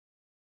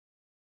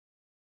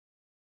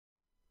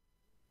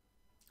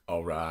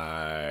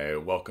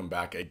Alright, welcome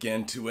back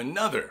again to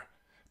another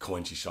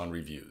Koenchi-shan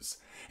Reviews.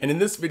 And in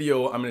this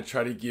video, I'm going to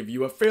try to give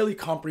you a fairly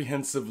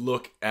comprehensive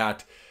look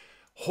at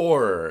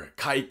horror,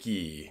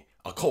 kaiki,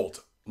 occult,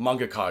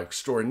 mangaka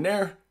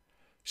extraordinaire,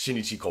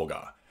 Shinichi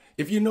Koga.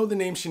 If you know the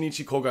name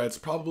Shinichi Koga, it's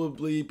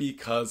probably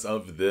because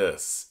of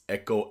this,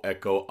 Eko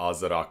Eko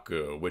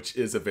Azaraku, which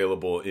is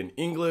available in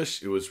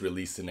English. It was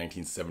released in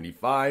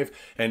 1975,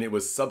 and it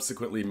was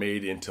subsequently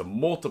made into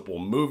multiple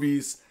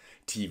movies,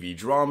 TV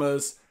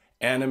dramas,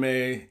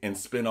 anime, and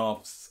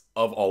spin-offs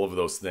of all of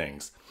those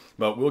things.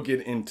 But we'll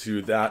get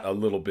into that a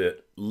little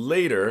bit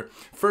later.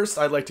 First,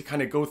 I'd like to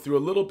kind of go through a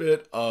little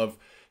bit of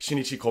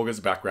Shinichi Koga's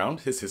background,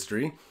 his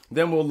history.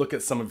 Then we'll look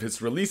at some of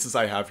his releases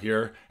I have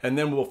here, and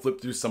then we'll flip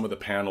through some of the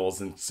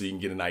panels and so you can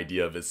get an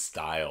idea of his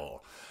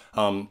style.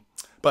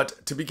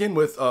 But to begin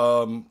with,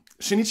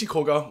 Shinichi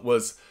Koga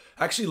was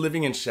actually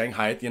living in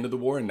Shanghai at the end of the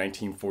war in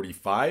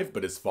 1945,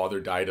 but his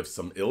father died of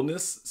some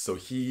illness, so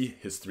he,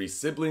 his three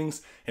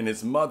siblings, and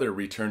his mother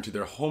returned to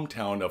their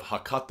hometown of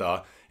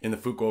Hakata in the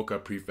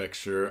Fukuoka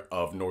prefecture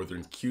of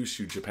northern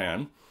Kyushu,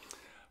 Japan.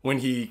 When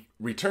he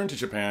returned to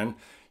Japan,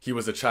 he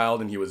was a child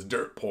and he was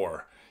dirt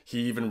poor. He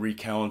even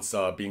recounts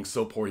being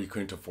so poor he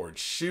couldn't afford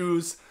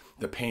shoes,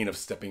 the pain of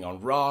stepping on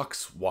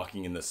rocks,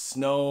 walking in the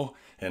snow,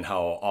 and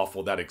how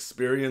awful that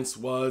experience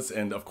was.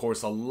 And of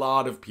course, a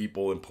lot of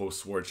people in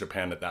post-war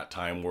Japan at that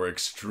time were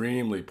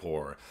extremely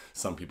poor.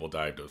 Some people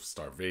died of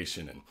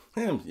starvation,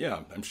 and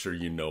yeah, I'm sure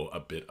you know a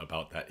bit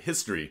about that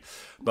history.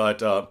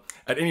 But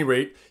at any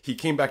rate, he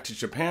came back to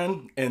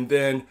Japan, and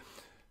then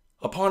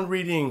upon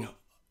reading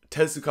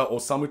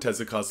Osamu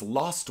Tezuka's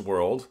Lost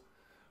World,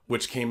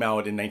 which came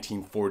out in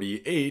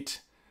 1948,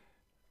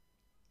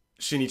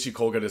 Shinichi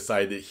Koga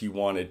decided that he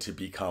wanted to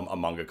become a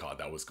mangaka.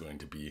 That was going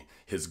to be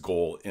his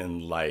goal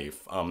in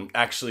life.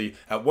 Actually,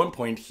 at one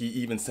point, he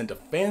even sent a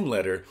fan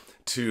letter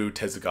to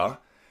Tezuka,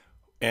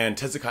 and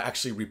Tezuka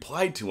actually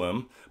replied to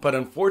him. But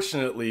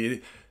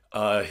unfortunately,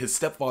 his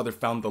stepfather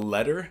found the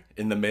letter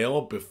in the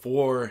mail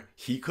before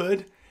he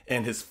could,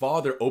 and his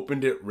father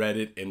opened it, read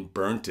it, and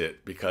burnt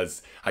it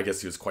because I guess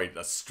he was quite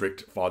a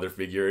strict father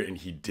figure and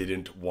he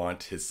didn't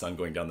want his son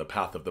going down the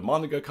path of the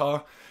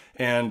mangaka.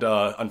 And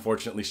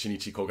unfortunately,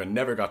 Shinichi Koga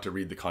never got to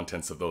read the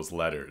contents of those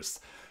letters,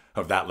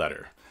 of that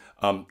letter.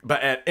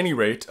 But at any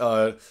rate,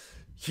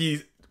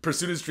 he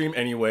pursued his dream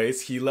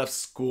anyways. He left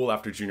school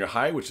after junior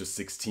high, which is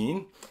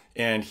 16,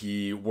 and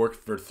he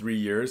worked for 3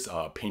 years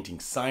painting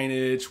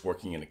signage,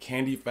 working in a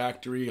candy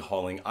factory,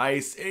 hauling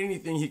ice,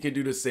 anything he could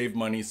do to save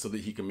money so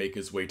that he could make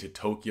his way to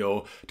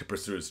Tokyo to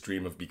pursue his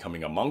dream of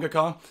becoming a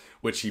mangaka,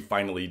 which he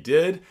finally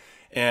did.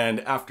 And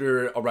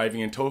after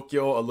arriving in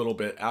Tokyo, a little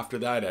bit after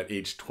that, at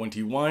age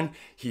 21,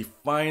 he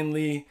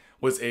finally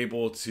was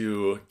able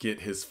to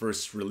get his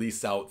first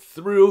release out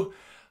through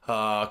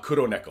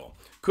Kuroneko.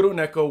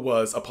 Kuroneko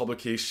was a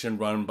publication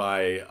run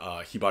by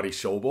Hibari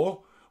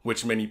Shobo,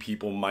 which many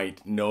people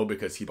might know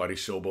because Hibari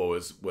Shobo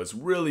was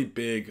really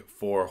big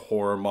for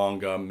horror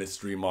manga,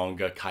 mystery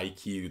manga,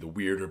 kaiki, the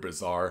weird or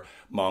bizarre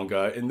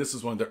manga. And this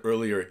is one of the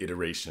earlier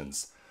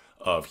iterations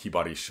of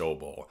Hibari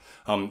Shobo.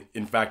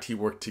 In fact, he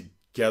worked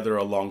together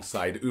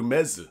alongside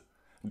Umezu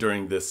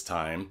during this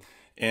time.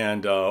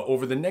 And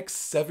over the next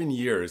 7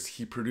 years,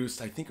 he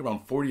produced, I think,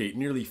 around 48,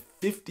 nearly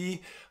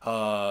 50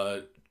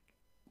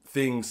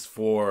 things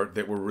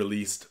that were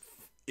released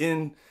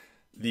in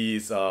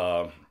these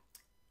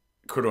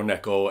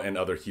Kuroneko and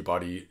other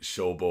Hibari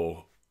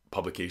Shobo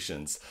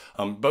publications.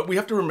 But we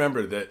have to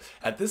remember that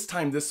at this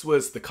time, this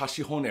was the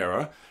Kashihon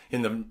era,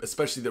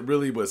 especially that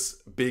really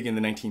was big in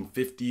the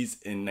 1950s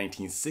and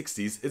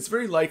 1960s. It's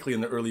very likely in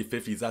the early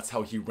 50s, that's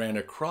how he ran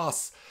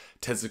across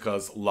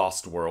Tezuka's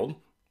Lost World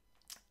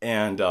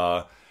and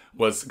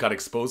got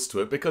exposed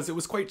to it because it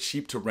was quite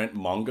cheap to rent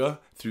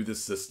manga through the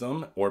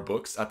system or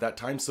books at that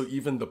time. So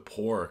even the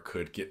poor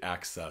could get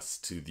access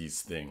to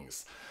these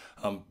things.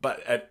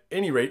 But at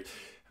any rate,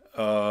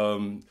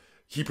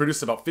 he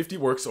produced about 50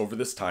 works over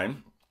this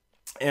time.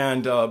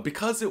 And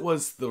because it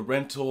was the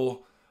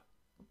rental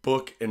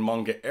book and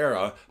manga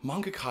era,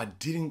 mangaka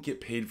didn't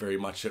get paid very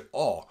much at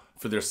all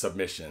for their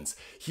submissions.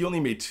 He only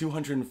made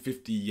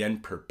 250 yen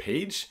per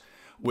page,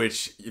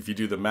 which if you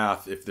do the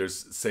math, if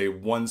there's, say,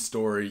 one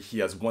story, he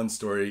has one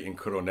story in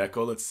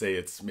Kuroneko, let's say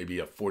it's maybe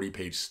a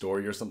 40-page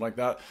story or something like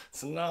that,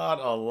 it's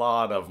not a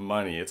lot of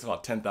money. It's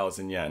about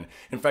 10,000 yen.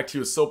 In fact, he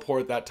was so poor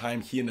at that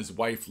time, he and his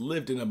wife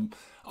lived in an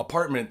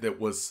apartment that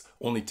was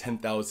only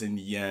 10,000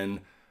 yen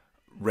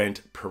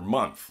rent per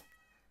month.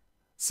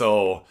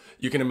 So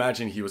you can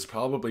imagine he was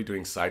probably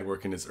doing side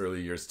work in his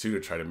early years too to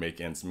try to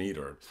make ends meet,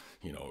 or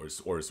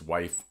his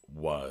wife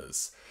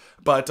was.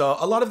 But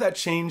a lot of that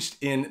changed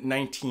in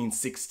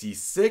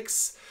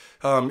 1966.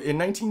 In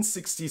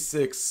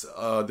 1966,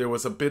 there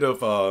was a bit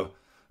of a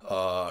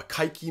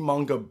kaiki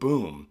manga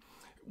boom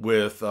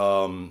with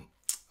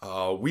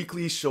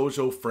Weekly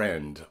Shoujo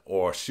Friend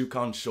or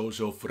Shukan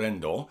Shoujo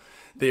Friendo.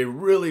 They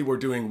really were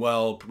doing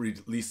well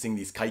releasing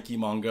these kaiki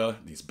manga,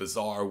 these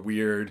bizarre,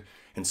 weird,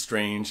 and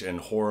strange and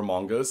horror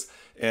mangas.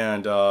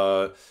 And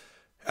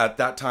at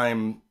that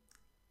time,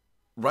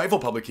 rival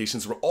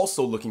publications were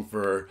also looking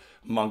for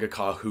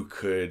mangaka who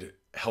could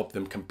help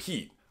them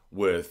compete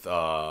with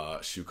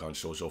Shukan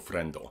Shoujo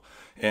Friendo.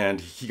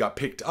 And he got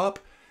picked up,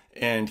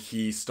 and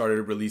he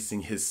started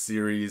releasing his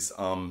series,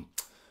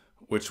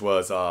 which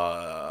was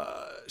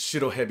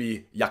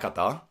Shirohebi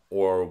Yakata,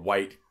 or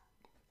White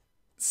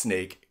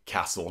Snake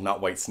Castle.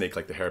 Not White Snake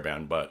like the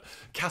hairband, but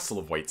Castle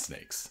of White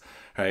Snakes.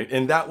 Right?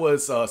 And that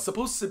was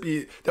supposed to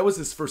be, that was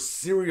his first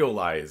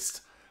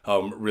serialized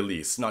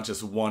release, not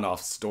just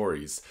one-off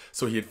stories.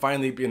 So he had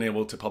finally been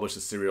able to publish a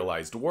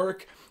serialized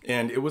work,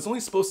 and it was only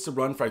supposed to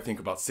run for, I think,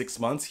 about 6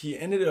 months. He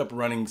ended up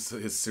running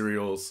his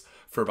serials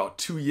for about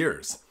 2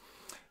 years.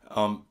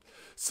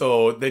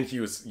 So then he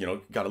was,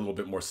 got a little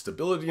bit more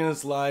stability in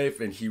his life,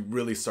 and he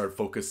really started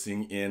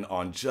focusing in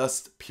on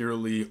just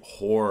purely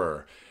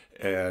horror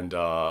and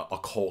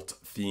occult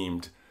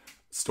themed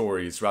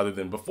stories, rather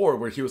than before,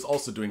 where he was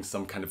also doing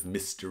some kind of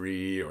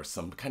mystery or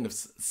some kind of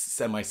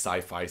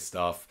semi-sci-fi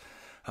stuff.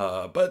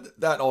 But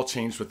that all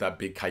changed with that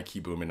big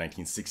Kaiki boom in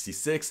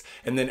 1966,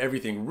 and then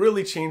everything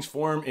really changed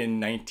for him in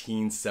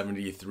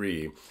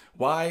 1973.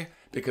 Why?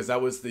 Because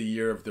that was the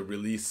year of the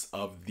release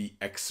of The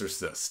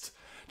Exorcist.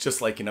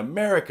 Just like in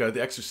America,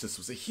 The Exorcist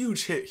was a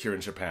huge hit here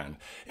in Japan,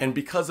 and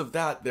because of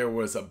that, there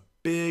was a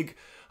big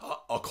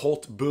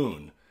occult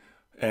boom.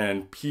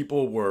 And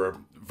people were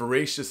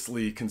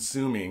voraciously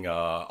consuming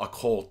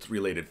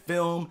occult-related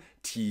film,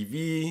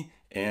 TV,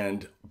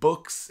 and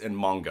books and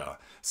manga.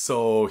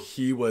 So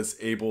he was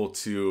able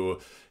to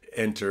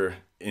enter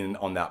in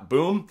on that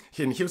boom.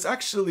 And he was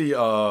actually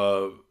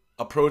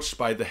approached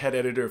by the head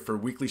editor for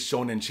Weekly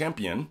Shonen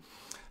Champion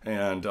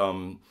and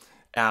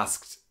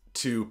asked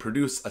to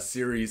produce a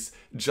series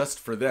just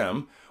for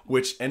them,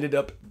 which ended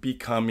up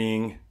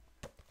becoming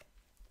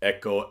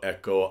Eko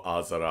Eko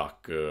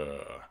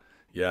Azaraku.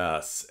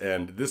 Yes,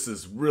 and this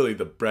is really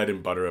the bread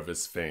and butter of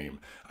his fame.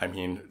 I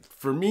mean,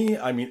 for me,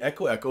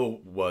 Eko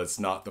Eko was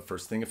not the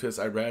first thing of his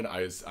I read.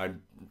 I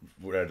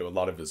read a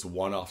lot of his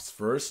one-offs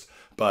first,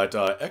 but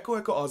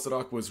Eko Eko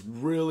Azaraku was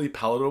really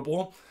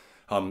palatable.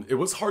 It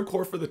was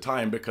hardcore for the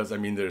time because,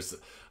 there's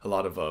a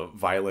lot of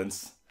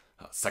violence,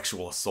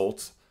 sexual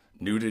assault,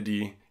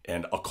 nudity,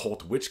 and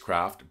occult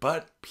witchcraft,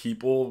 but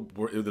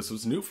this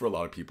was new for a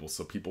lot of people,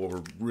 so people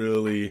were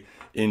really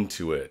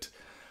into it.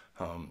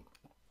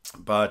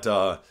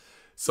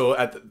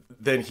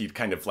 Then he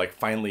kind of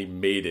finally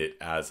made it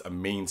as a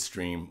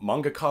mainstream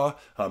mangaka.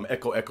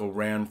 Eko Eko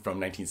ran from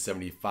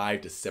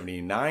 1975 to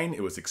 79.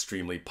 It was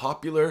extremely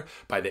popular.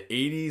 By the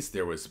 80s,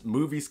 there was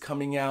movies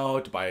coming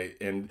out,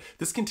 and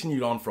this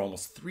continued on for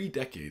almost 3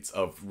 decades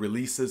of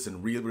releases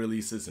and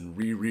re-releases and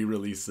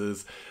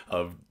re-releases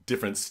of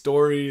different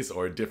stories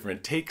or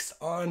different takes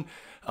on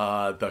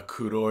the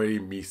Kuroi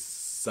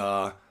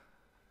Misa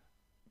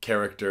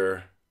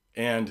character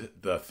and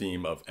the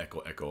theme of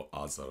Eko Eko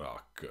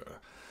Azaraku.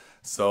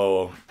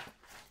 So,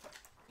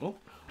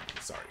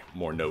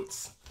 more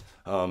notes.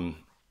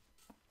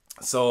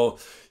 So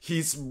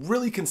he's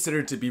really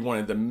considered to be one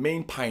of the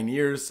main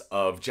pioneers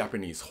of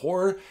Japanese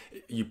horror.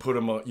 You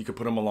could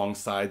put him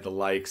alongside the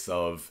likes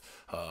of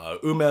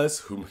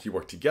Umez, whom he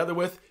worked together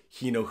with,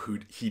 Hino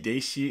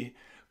Hideshi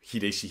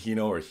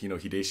Hino, or Hino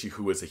Hideshi,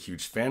 who was a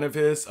huge fan of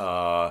his,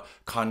 Kaneko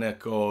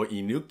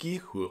Inuki,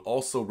 who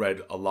also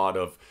read a lot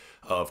of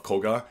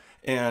Koga,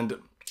 and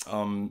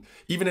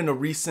even in a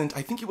recent,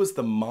 I think it was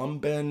the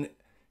Mamben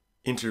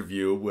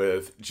interview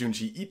with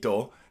Junji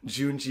Ito,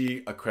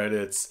 Junji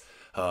accredits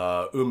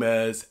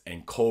Umez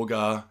and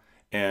Koga,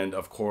 and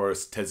of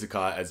course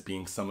Tezuka as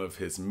being some of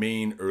his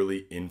main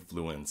early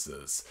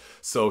influences.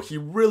 So he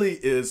really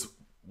is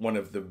one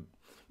of the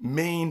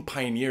main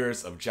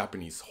pioneers of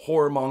Japanese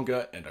horror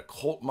manga and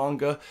occult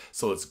manga.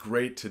 So it's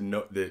great to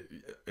know that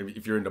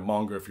if you're into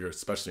manga, if you're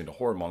especially into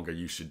horror manga,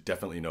 you should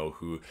definitely know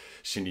who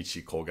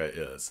Shinichi Koga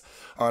is.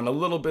 On a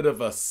little bit of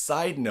a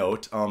side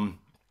note,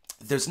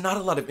 there's not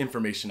a lot of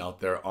information out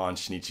there on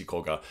Shinichi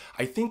Koga.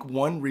 I think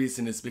one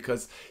reason is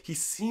because he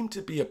seemed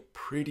to be a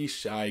pretty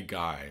shy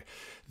guy.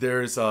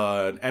 There's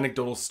an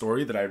anecdotal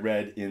story that I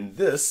read in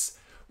this,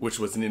 which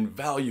was an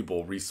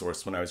invaluable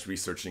resource when I was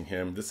researching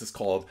him. This is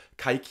called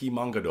Kaiki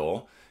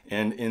Mangado.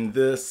 And in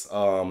this,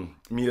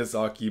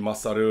 Miyazaki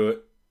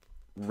Masaru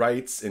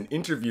writes and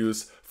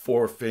interviews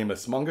 4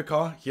 famous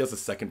mangaka. He has a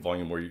second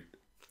volume where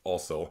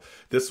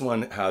this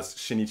one has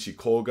Shinichi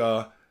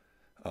Koga,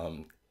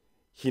 Hino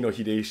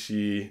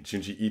Hideshi,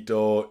 Junji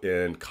Ito,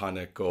 and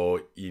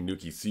Kaneko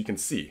Inuki. So you can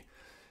see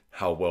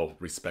how well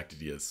respected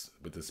he is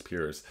with his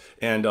peers.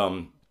 And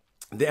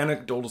the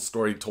anecdotal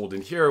story told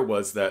in here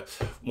was that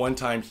one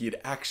time he had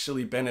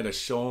actually been at a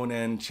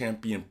Shonen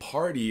Champion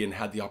party and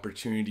had the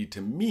opportunity to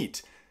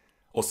meet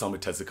Osamu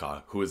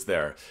Tezuka, who was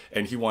there.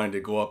 And he wanted to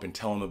go up and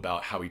tell him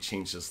about how he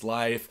changed his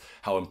life,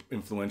 how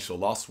influential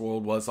Lost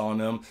World was on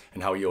him,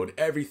 and how he owed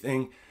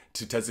everything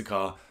to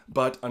Tezuka.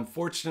 But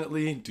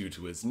unfortunately, due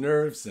to his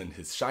nerves and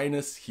his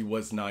shyness, he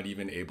was not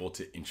even able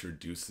to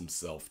introduce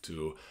himself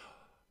to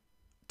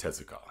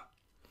Tezuka.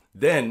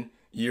 Then,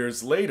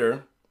 years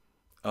later,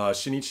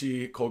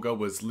 Shinichi Koga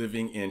was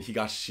living in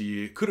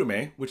Higashi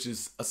Kurume, which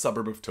is a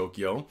suburb of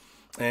Tokyo,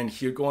 and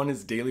he would go on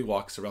his daily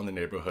walks around the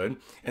neighborhood,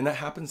 and that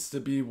happens to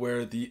be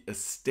where the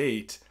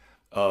estate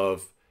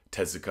of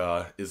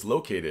Tezuka is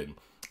located.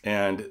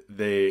 And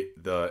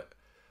the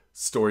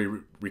story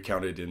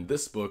recounted in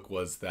this book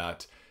was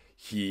that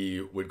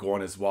he would go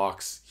on his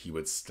walks, he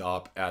would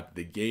stop at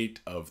the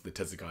gate of the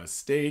Tezuka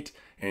estate,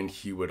 and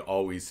he would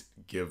always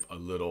give a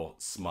little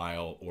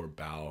smile or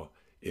bow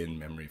in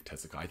memory of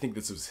Tezuka. I think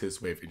this was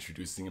his way of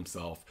introducing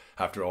himself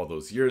after all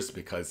those years,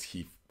 because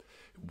he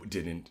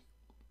didn't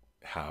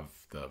have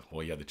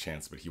he had the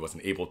chance, but he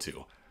wasn't able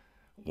to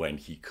when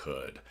he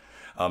could.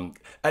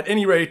 At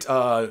any rate,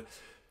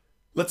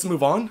 let's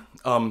move on.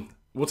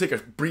 We'll take a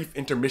brief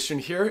intermission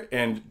here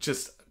and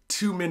just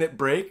 2-minute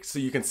break so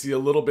you can see a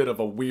little bit of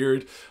a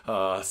weird,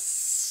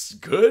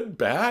 good,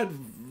 bad,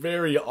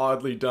 very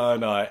oddly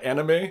done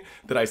anime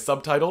that I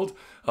subtitled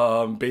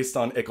based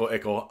on Eko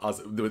Eko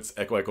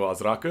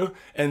Azuraku.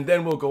 And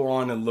then we'll go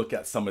on and look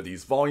at some of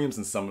these volumes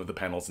and some of the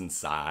panels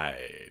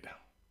inside.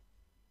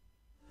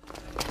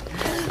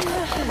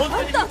 本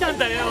当に見たん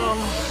だよ。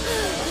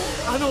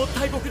あの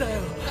大木だよ。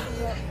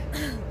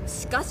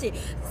しかし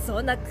そ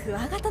んなク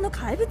ワガタの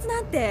怪物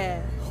なんて。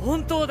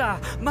本当だ、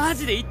マ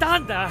ジでいた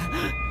んだ。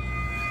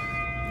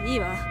いい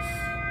わ、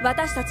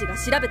私たちが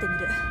調べてみ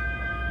る。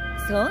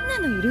そんな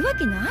のいるわ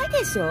けない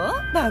でしょ、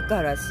バ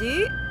カらし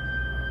い。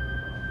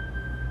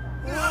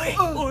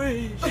お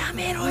い、や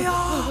めろよ。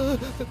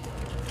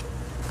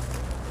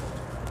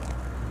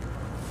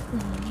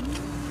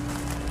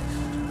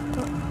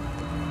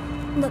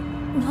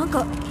なん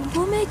かう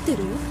ごめいてる？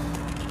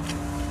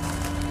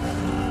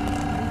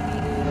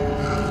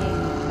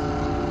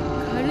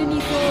カルニ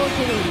コテ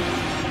ロ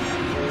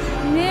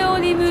リ、ネオ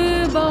リ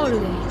ムバオル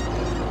デン、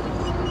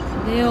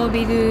ネオ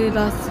ビル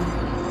バス、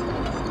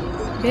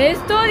ベ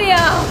ストリア。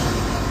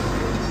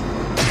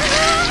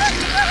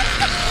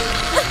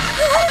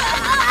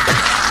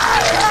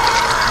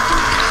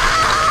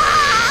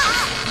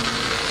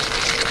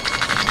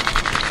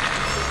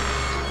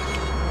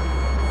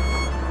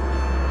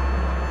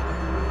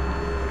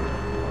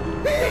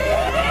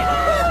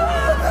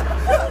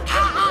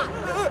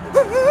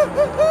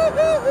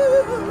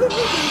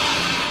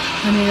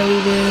カメロイルマ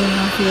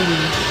フェリー、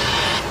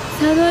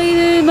サド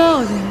イルマ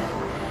オル、ウェ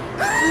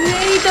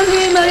イト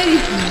フマレリ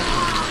フ。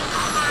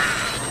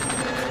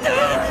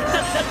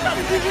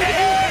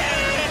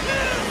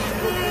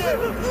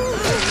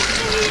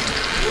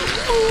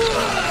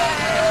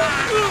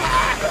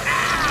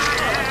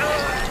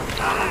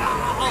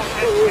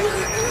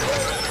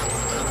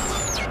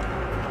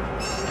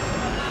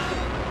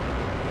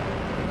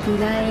プ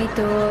ラエイト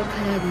カラデ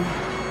ィ、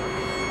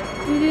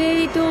プル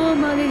エイト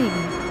マレリブ、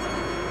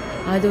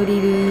アド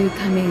リル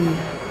カメリア、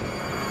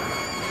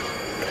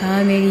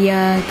カメリ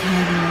アカ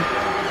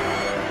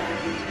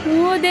リ、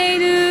オーデイ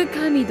ル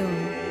カミド。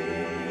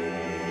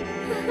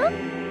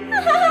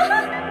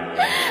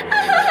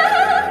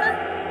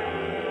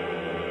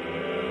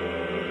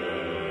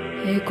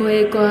エコ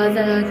エコア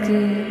ザラク、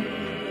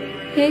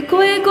エ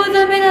コエコ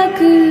ザメラ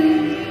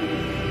ク。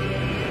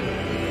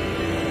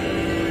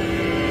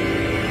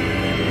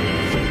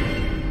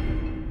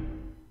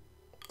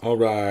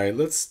Alright,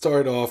 let's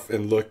start off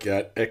and look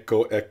at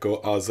Eko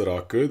Eko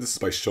Azuraku. This is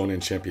by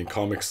Shonen Champion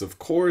Comics, of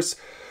course,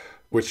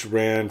 which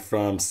ran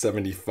from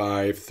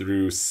 75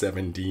 through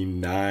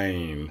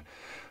 79.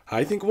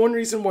 I think one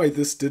reason why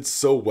this did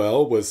so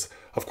well was,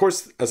 of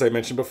course, as I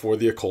mentioned before,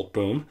 the occult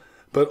boom,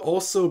 but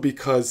also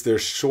because they're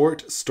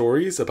short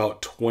stories,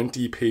 about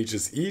 20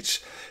 pages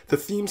each. The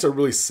themes are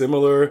really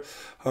similar.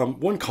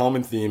 One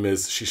common theme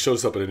is she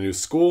shows up at a new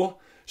school,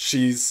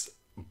 she's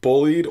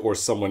bullied or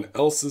someone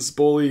else is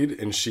bullied,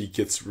 and she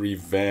gets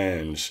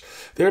revenge.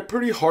 They're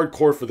pretty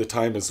hardcore for the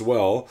time as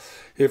well.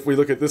 If we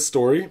look at this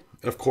story,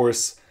 of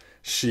course,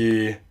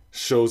 she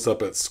shows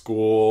up at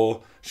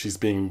school, she's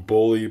being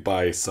bullied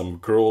by some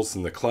girls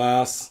in the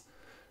class.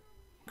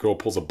 Girl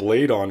pulls a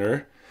blade on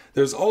her.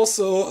 There's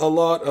also a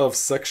lot of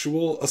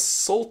sexual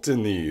assault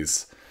in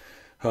these.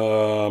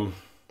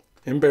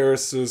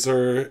 Embarrasses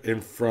her in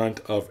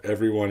front of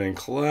everyone in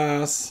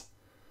class.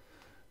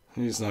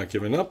 He's not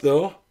giving up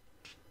though.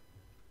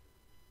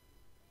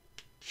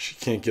 She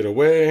can't get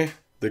away.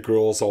 The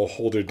girls all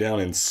hold her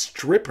down and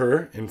strip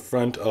her in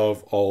front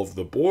of all of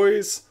the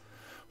boys.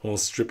 Well,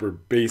 strip her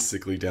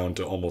basically down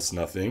to almost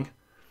nothing.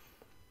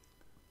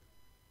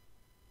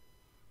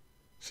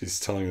 She's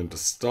telling them to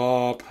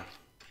stop.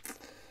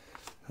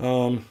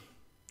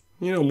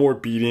 More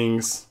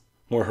beatings,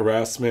 more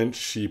harassment.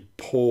 She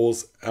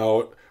pulls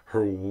out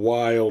her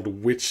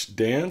wild witch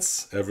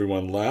dance.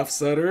 Everyone laughs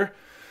at her.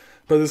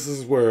 But this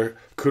is where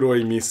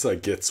Kuroi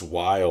Misa gets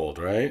wild,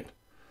 right?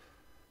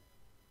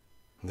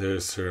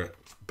 There's her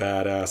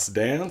badass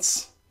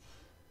dance.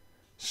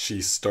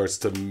 She starts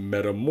to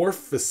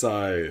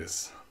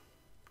metamorphosize.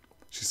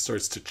 She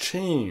starts to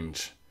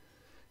change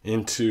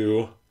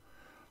into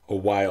a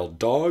wild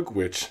dog,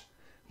 which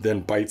then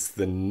bites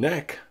the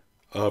neck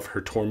of her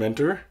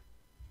tormentor.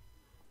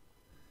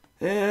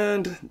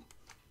 And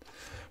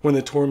When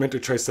the tormentor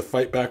tries to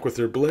fight back with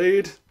her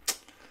blade,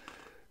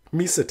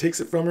 Misa takes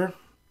it from her,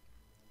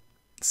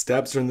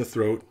 stabs her in the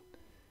throat,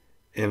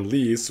 and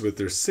leaves with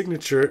their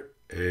signature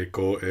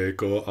Eko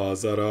Eko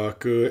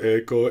Azaraku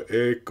Eko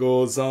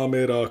Eko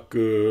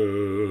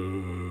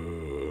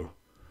Zameraku.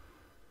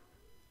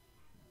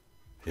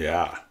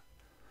 Yeah.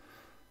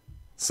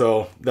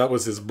 So that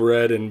was his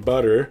bread and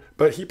butter,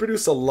 but he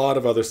produced a lot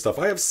of other stuff.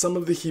 I have some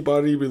of the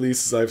Hibari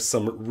releases. I have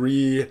some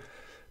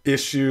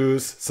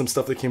reissues, some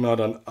stuff that came out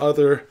on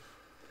other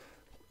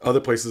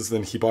places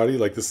than Hibari.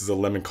 Like this is a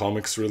Lemon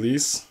Comics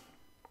release.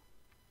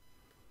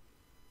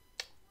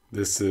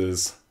 This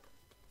is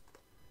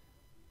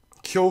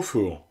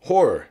Kyofu,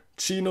 Horror,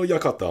 Chi no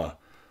Yakata,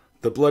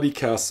 The Bloody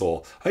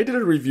Castle. I did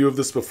a review of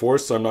this before,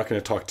 so I'm not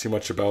going to talk too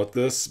much about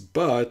this,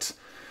 but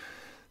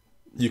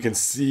you can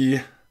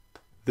see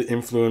the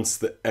influence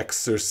The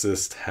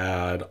Exorcist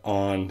had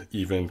on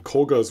even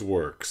Koga's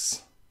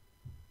works.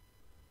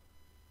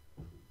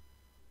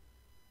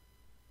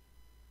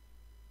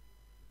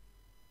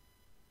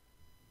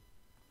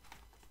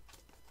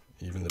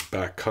 Even the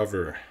back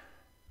cover.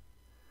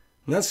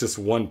 And that's just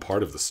one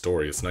part of the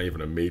story. It's not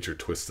even a major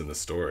twist in the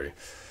story.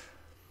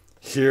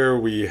 Here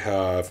we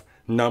have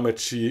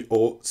Namachi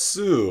o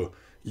Su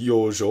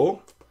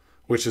Yojo,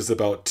 which is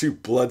about two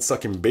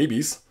blood-sucking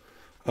babies.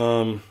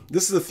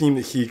 This is a theme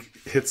that he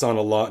hits on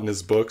a lot in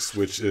his books,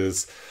 which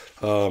is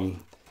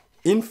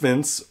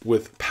infants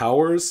with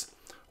powers,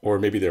 or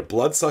maybe they're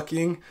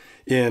blood-sucking.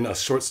 In a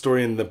short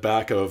story in the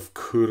back of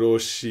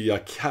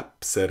Kuroshiya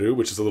Capseru,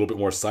 which is a little bit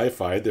more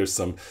sci-fi, there's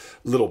some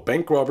little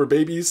bank robber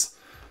babies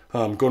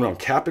going around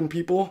capping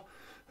people.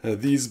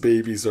 These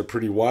babies are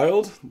pretty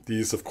wild.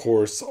 These, of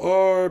course,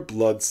 are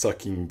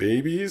blood-sucking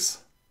babies.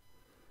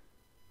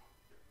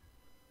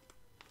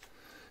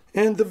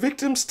 And the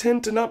victims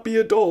tend to not be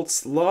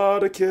adults. A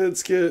lot of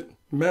kids get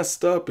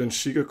messed up in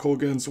Shiga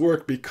Kogen's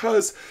work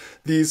because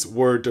these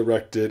were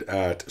directed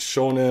at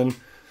shonen.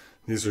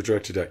 These were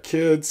directed at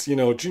kids. You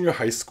know, junior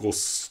high school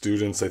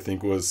students, I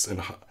think, was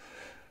in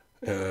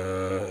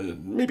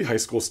maybe high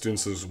school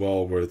students as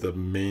well were the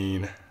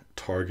main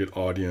target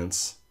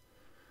audience.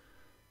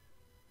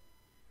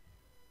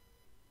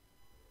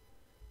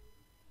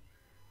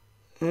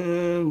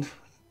 And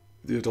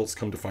the adults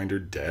come to find her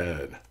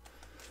dead.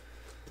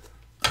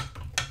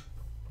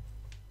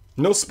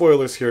 No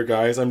spoilers here,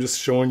 guys. I'm just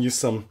showing you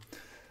some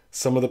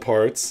of the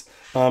parts.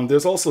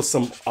 There's also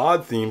some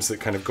odd themes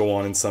that kind of go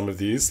on in some of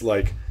these,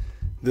 like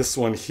this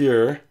one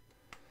here.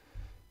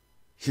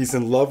 He's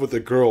in love with a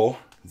girl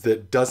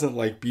that doesn't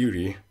like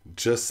beauty,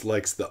 just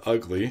likes the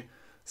ugly.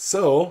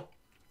 So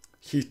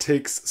he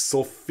takes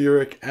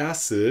sulfuric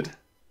acid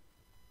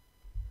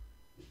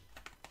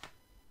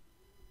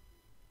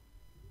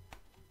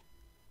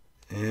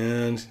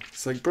and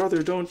he's like,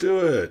 brother, don't do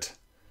it.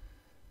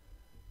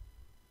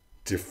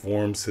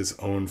 Deforms his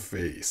own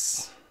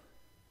face.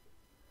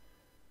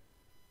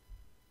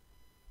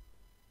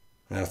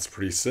 That's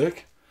pretty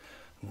sick.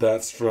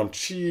 That's from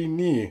Chi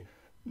ni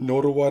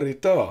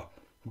Norowareta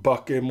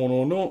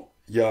Bakemono no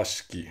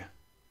Yashiki.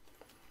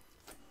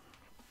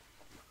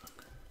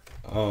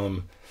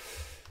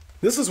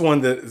 This is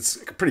one that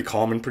is pretty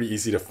common, pretty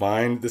easy to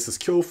find. This is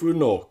Kyofu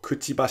no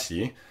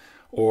Kuchibashi,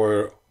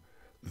 or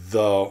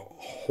the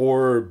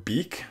horror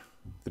beak,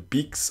 the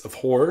beaks of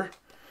horror,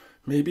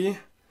 maybe.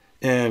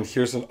 And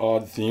here's an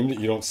odd theme that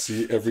you don't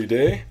see every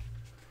day.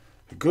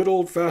 Good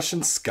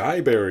old-fashioned sky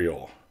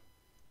burial.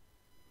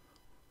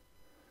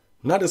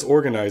 Not as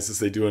organized as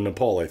they do in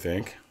Nepal, I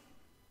think.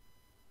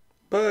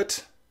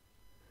 But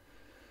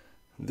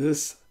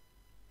this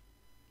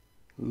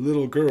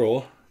little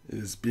girl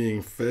is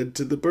being fed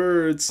to the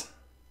birds.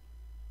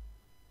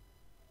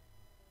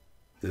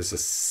 There's a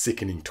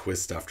sickening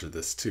twist after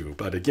this too.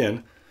 But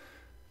again,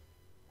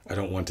 I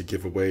don't want to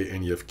give away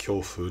any of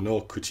Kyofu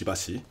no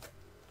Kuchibashi.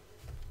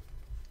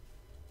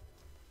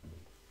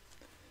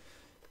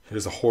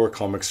 Here's a horror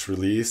comics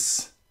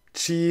release.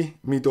 Chi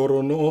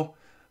Midoro no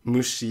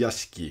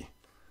Mushiyashiki.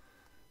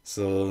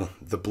 So,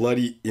 the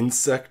bloody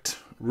insect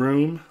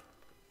room.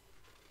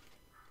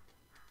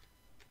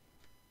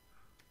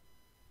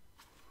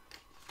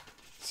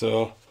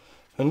 So,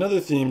 another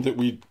theme that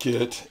we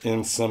get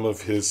in some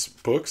of his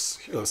books.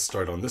 Here, let's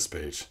start on this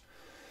page.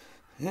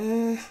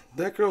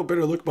 That girl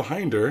better look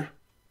behind her.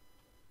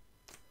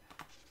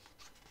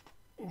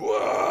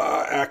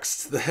 Whoa,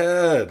 axe to the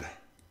head.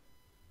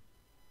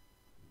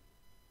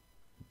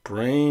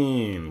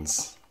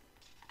 Brains.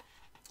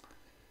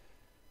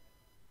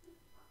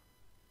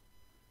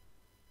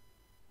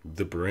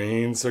 The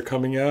brains are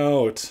coming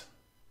out.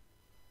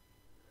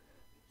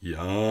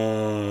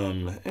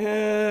 Yum.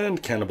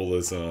 And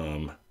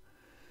cannibalism.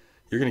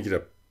 You're going to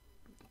get a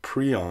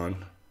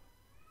prion,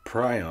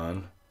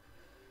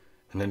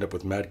 and end up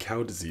with mad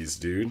cow disease,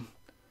 dude.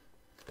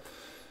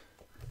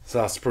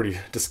 So that's pretty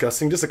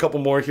disgusting. Just a couple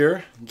more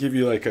here. Give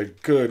you like a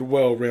good,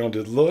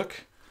 well-rounded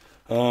look.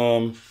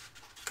 A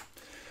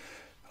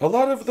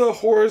lot of the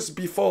horrors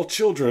befall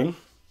children.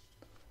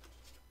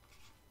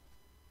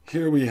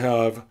 Here we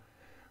have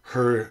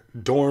her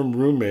dorm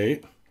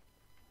roommate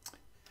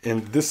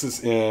and this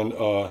is in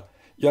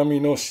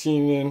Yami no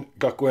Shinen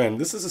Gakuen.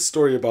 This is a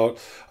story about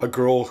a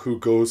girl who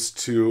goes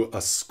to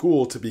a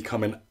school to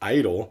become an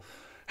idol.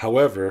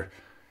 However,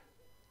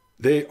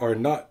 they are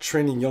not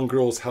training young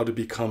girls how to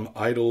become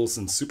idols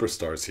and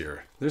superstars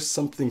here. There's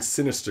something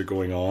sinister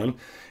going on.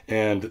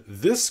 And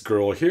this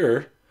girl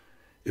here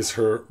is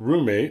her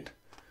roommate,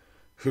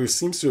 who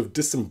seems to have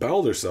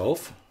disemboweled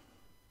herself.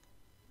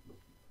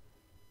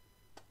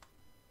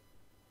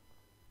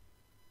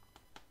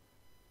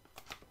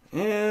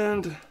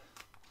 And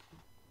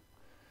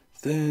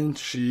then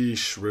she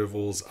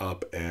shrivels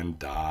up and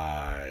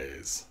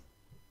dies.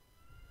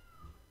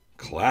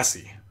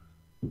 Classy.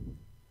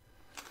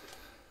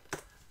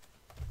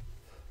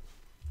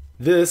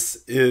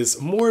 This is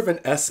more of an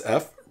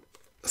SF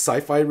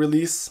sci-fi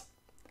release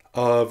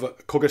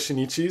of Koga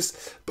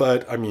Shinichi's,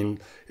 but I mean,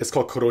 it's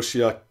called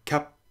Koroshiya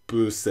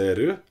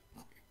Capsuleru,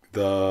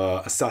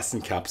 the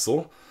assassin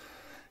capsule.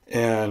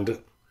 And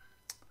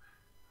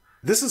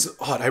this is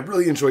odd. I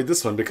really enjoyed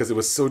this one because it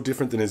was so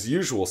different than his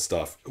usual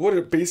stuff. What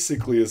it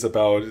basically is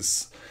about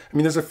is, I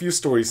mean, there's a few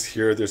stories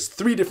here. There's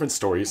 3 different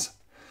stories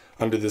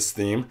under this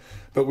theme,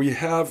 but we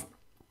have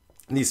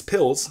these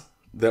pills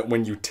that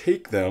when you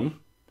take them,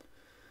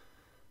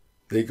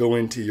 they go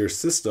into your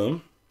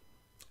system,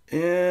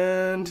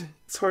 and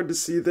it's hard to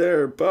see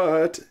there,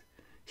 but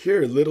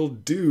here little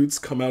dudes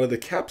come out of the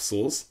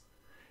capsules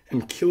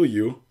and kill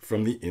you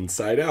from the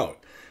inside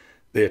out.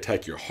 They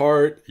attack your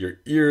heart, your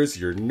ears,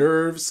 your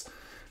nerves,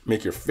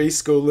 make your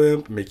face go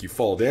limp, make you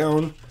fall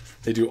down.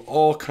 They do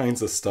all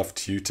kinds of stuff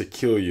to you to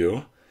kill you.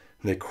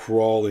 And they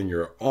crawl in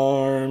your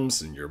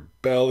arms and your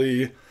belly.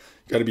 You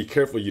got to be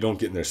careful you don't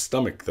get in their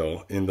stomach,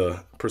 though, in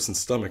the person's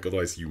stomach,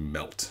 otherwise you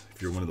melt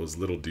if you're one of those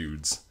little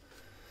dudes.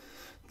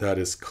 That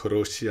is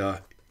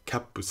Koroshiya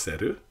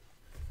Capsuleru.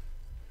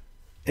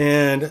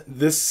 And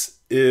this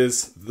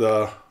is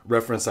the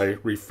reference I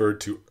referred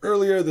to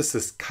earlier. This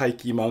is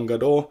Kaiki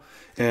Mangado.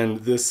 And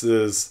this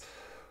is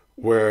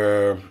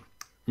where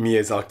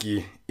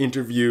Miyazaki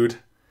interviewed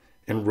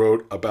and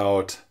wrote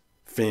about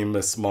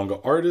famous manga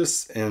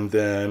artists. And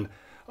then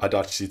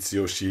Adachi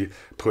Tsuyoshi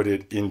put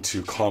it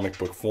into comic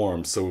book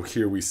form. So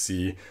here we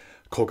see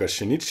Koga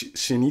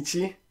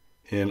Shinichi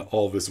in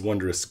all of his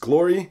wondrous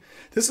glory.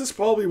 This is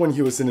probably when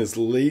he was in his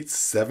late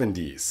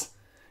 70s.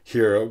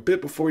 Here, a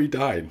bit before he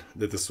died,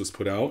 that this was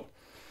put out.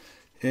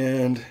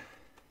 And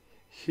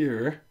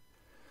here,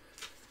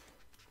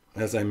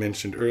 as I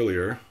mentioned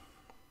earlier,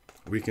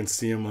 we can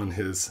see him on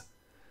his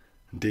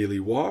daily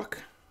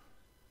walk.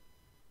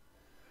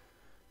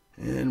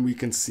 And we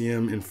can see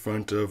him in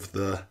front of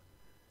the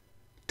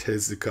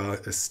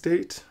Tezuka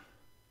estate,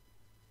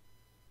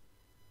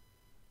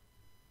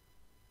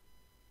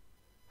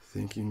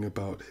 thinking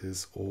about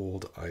his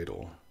old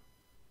idol,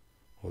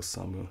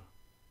 Osamu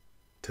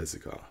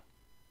Tezuka.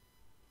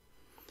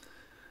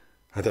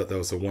 I thought that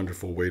was a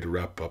wonderful way to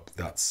wrap up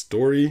that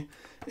story.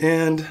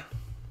 And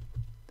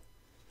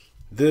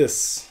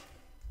this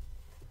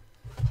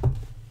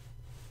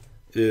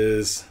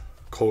is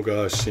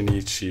Koga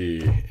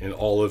Shinichi in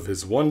all of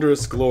his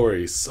wondrous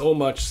glory. So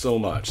much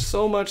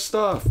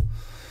stuff.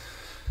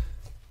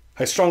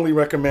 I strongly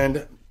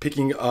recommend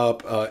picking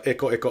up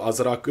Eko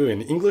Azaraku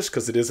in English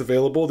because it is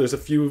available. There's a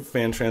few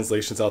fan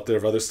translations out there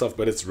of other stuff,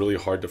 but it's really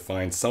hard to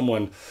find.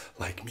 Someone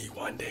like me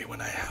one day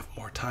when I have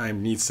more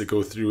time needs to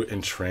go through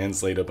and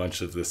translate a bunch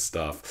of this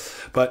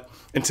stuff. But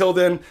until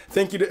then,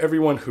 thank you to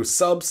everyone who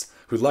subs,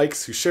 who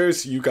likes, who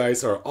shares. You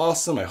guys are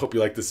awesome. I hope you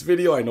like this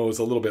video. I know it was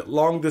a little bit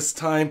long this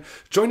time.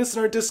 Join us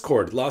in our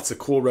Discord. Lots of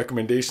cool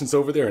recommendations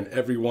over there, and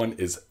everyone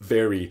is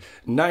very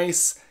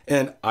nice.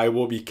 And I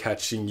will be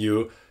catching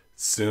you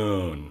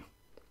soon.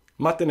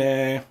 待って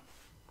ね